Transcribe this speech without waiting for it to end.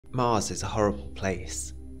Mars is a horrible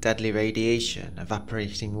place. Deadly radiation,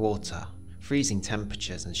 evaporating water, freezing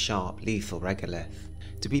temperatures and sharp, lethal regolith.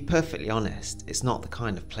 To be perfectly honest, it's not the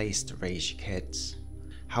kind of place to raise your kids.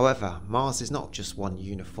 However, Mars is not just one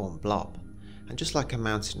uniform blob, and just like a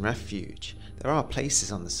mountain refuge, there are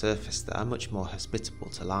places on the surface that are much more hospitable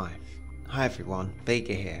to life. Hi everyone,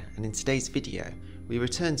 Vega here, and in today's video, we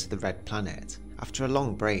return to the Red Planet, after a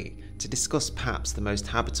long break, to discuss perhaps the most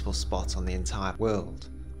habitable spot on the entire world,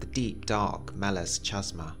 the deep dark Melas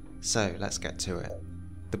Chasma. So let's get to it.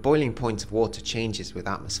 The boiling point of water changes with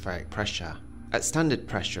atmospheric pressure. At standard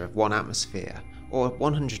pressure of 1 atmosphere, or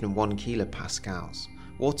 101 kilopascals,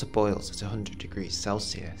 water boils at 100 degrees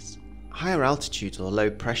Celsius. Higher altitudes or low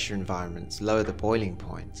pressure environments lower the boiling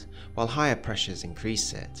point, while higher pressures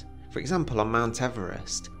increase it. For example, on Mount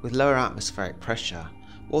Everest, with lower atmospheric pressure,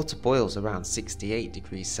 water boils around 68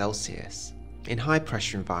 degrees Celsius. In high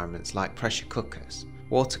pressure environments like pressure cookers,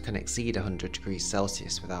 water can exceed 100 degrees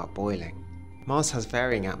Celsius without boiling. Mars has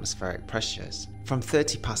varying atmospheric pressures, from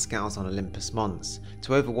 30 pascals on Olympus Mons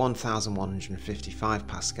to over 1155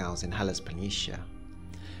 pascals in Hellas Planitia.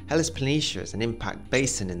 Hellas Planitia is an impact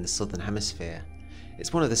basin in the southern hemisphere.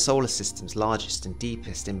 It's one of the solar system's largest and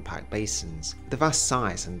deepest impact basins, with a vast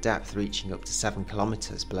size and depth reaching up to 7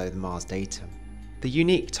 kilometers below the Mars datum. The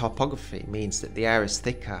unique topography means that the air is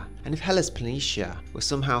thicker, and if Hellas Planitia were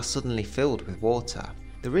somehow suddenly filled with water,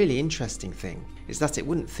 the really interesting thing is that it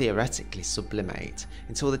wouldn't theoretically sublimate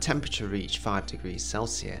until the temperature reached 5 degrees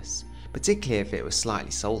Celsius, particularly if it was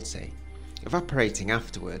slightly salty, evaporating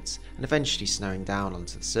afterwards and eventually snowing down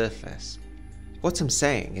onto the surface. What I'm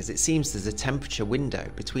saying is it seems there's a temperature window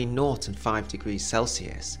between 0 and 5 degrees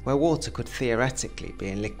Celsius where water could theoretically be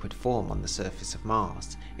in liquid form on the surface of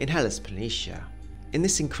Mars, in Hellas Planitia. In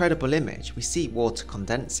this incredible image, we see water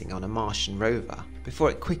condensing on a Martian rover before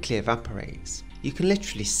it quickly evaporates. You can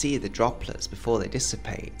literally see the droplets before they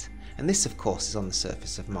dissipate, and this of course is on the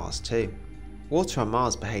surface of Mars too. Water on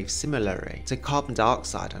Mars behaves similarly to carbon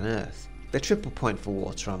dioxide on Earth. The triple point for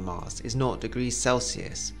water on Mars is 0 degrees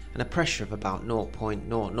Celsius and a pressure of about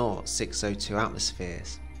 0.00602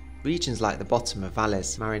 atmospheres. Regions like the bottom of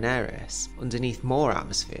Valles Marineris, underneath more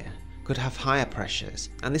atmosphere, could have higher pressures,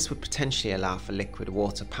 and this would potentially allow for liquid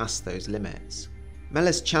water past those limits.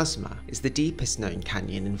 Melas Chasma is the deepest known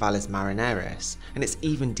canyon in Valles Marineris, and it's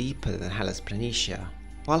even deeper than Hellas Planitia.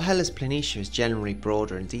 While Hellas Planitia is generally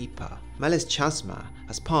broader and deeper, Melas Chasma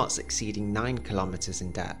has parts exceeding 9 kilometers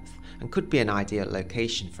in depth and could be an ideal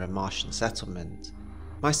location for a Martian settlement.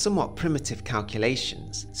 My somewhat primitive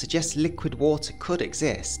calculations suggest liquid water could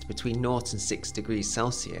exist between 0 and 6 degrees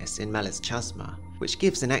Celsius in Melas Chasma, which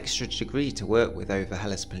gives an extra degree to work with over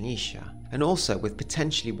Hellas Planitia, and also with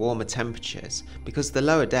potentially warmer temperatures because the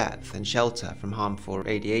lower depth and shelter from harmful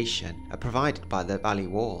radiation are provided by the valley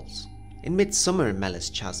walls. In midsummer in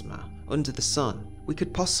Melas Chasma, under the sun, we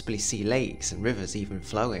could possibly see lakes and rivers even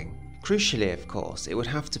flowing. Crucially, of course, it would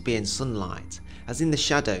have to be in sunlight, as in the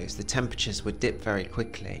shadows the temperatures would dip very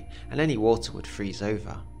quickly and any water would freeze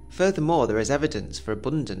over. Furthermore, there is evidence for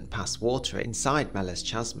abundant past water inside Melas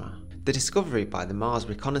Chasma. The discovery by the Mars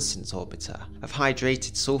Reconnaissance Orbiter of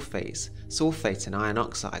hydrated sulfates, sulfate and iron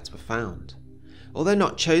oxides were found. Although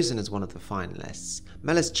not chosen as one of the finalists,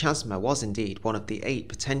 Melas Chasma was indeed one of the 8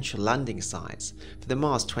 potential landing sites for the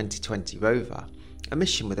Mars 2020 rover, a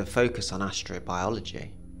mission with a focus on astrobiology.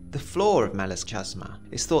 The floor of Melas Chasma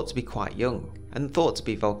is thought to be quite young, and thought to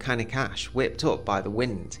be volcanic ash whipped up by the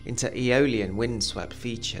wind into Aeolian windswept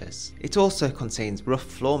features. It also contains rough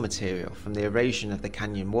floor material from the erosion of the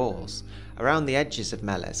canyon walls. Around the edges of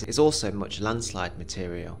Melas is also much landslide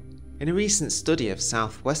material. In a recent study of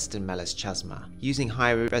southwestern Melas Chasma, using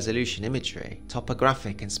high-resolution imagery,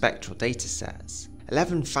 topographic and spectral datasets,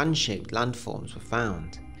 11 fan-shaped landforms were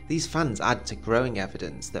found. These fans add to growing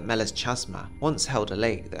evidence that Melas Chasma once held a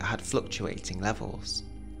lake that had fluctuating levels.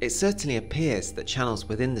 It certainly appears that channels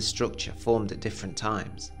within the structure formed at different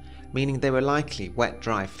times, meaning they were likely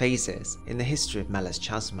wet-dry phases in the history of Melas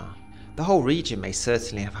Chasma. The whole region may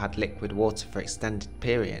certainly have had liquid water for extended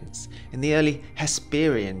periods. In the early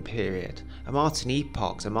Hesperian period, Martian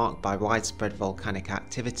epochs are marked by widespread volcanic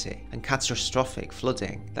activity and catastrophic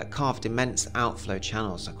flooding that carved immense outflow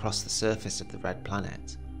channels across the surface of the Red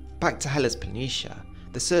Planet. Back to Hellas Planitia,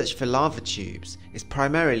 the search for lava tubes is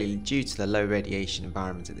primarily due to the low radiation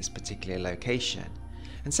environment at this particular location,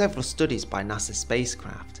 and several studies by NASA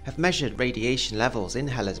spacecraft have measured radiation levels in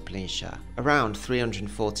Hellas Planitia around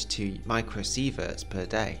 342 microsieverts per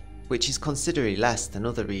day, which is considerably less than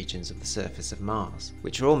other regions of the surface of Mars,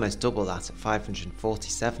 which are almost double that at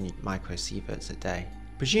 547 microsieverts a day.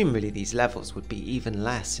 Presumably these levels would be even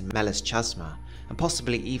less in Melas Chasma, and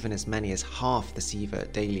possibly even as many as half the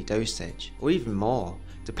sievert daily dosage, or even more,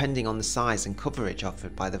 depending on the size and coverage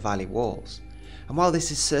offered by the valley walls. And while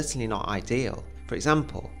this is certainly not ideal, for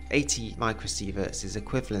example, 80 microsieverts is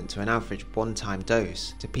equivalent to an average one-time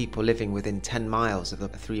dose to people living within 10 miles of a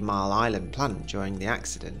 3-mile island plant during the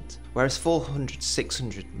accident, whereas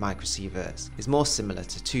 400-600 microsieverts is more similar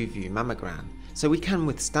to 2-view mammogram. So we can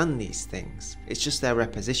withstand these things, it's just their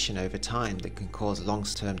reposition over time that can cause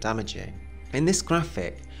long-term damaging. In this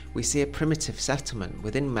graphic, we see a primitive settlement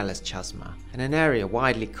within Melas Chasma, in an area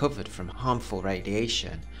widely covered from harmful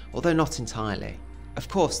radiation, although not entirely. Of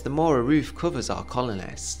course, the more a roof covers our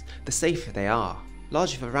colonists, the safer they are.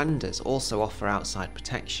 Large verandas also offer outside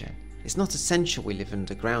protection. It's not essential we live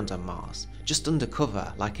underground on Mars, just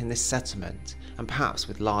undercover like in this settlement, and perhaps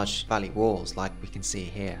with large valley walls like we can see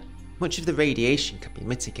here. Much of the radiation can be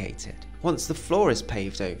mitigated. Once the floor is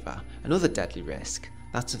paved over, another deadly risk,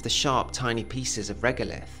 that of the sharp tiny pieces of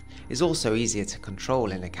regolith, is also easier to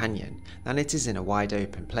control in a canyon than it is in a wide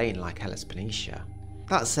open plain like Planitia.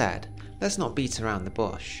 That said, let's not beat around the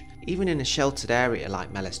bush. Even in a sheltered area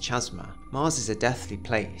like Melas Chasma, Mars is a deathly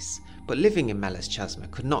place, but living in Melas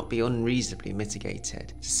Chasma could not be unreasonably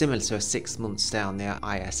mitigated, similar to a 6-month stay on the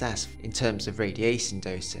ISS in terms of radiation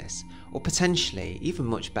doses, or potentially even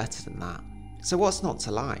much better than that. So what's not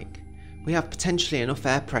to like? We have potentially enough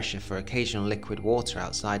air pressure for occasional liquid water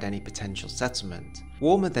outside any potential settlement,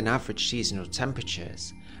 warmer than average seasonal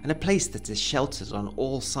temperatures, and a place that is sheltered on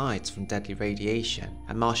all sides from deadly radiation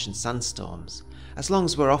and Martian sandstorms. As long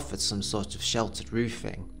as we're offered some sort of sheltered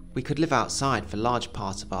roofing, we could live outside for large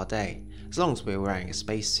part of our day, as long as we're wearing a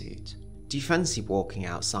spacesuit. Do you fancy walking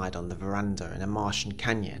outside on the veranda in a Martian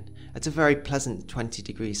canyon at a very pleasant 20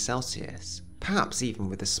 degrees Celsius, perhaps even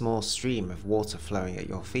with a small stream of water flowing at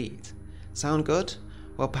your feet? Sound good?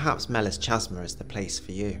 Well, perhaps Melas Chasma is the place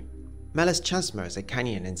for you. Melas Chasma is a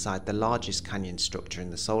canyon inside the largest canyon structure in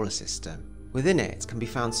the solar system. Within it can be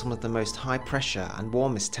found some of the most high pressure and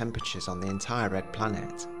warmest temperatures on the entire red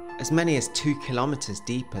planet. As many as 2 kilometers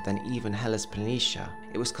deeper than even Hellas Planitia,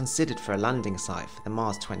 it was considered for a landing site for the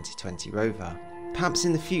Mars 2020 rover. Perhaps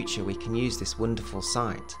in the future we can use this wonderful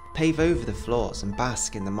site, pave over the floors and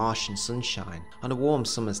bask in the Martian sunshine on a warm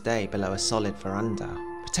summer's day below a solid veranda,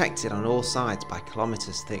 protected on all sides by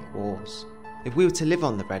kilometers thick walls. If we were to live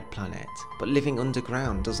on the red planet, but living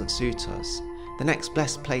underground doesn't suit us, the next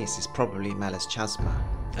best place is probably Melas Chasma,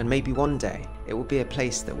 and maybe one day it will be a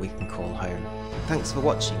place that we can call home. Thanks for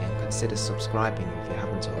watching, and consider subscribing if you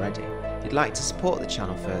haven't already. If you'd like to support the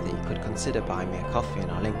channel further, you could consider buying me a coffee,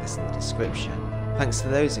 and I'll link this in the description. Thanks to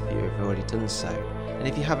those of you who have already done so, and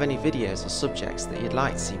if you have any videos or subjects that you'd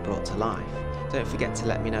like to see brought to life, don't forget to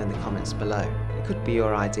let me know in the comments below. It could be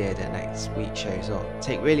your idea that next week shows up.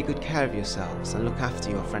 Take really good care of yourselves and look after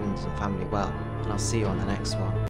your friends and family well, and I'll see you on the next one.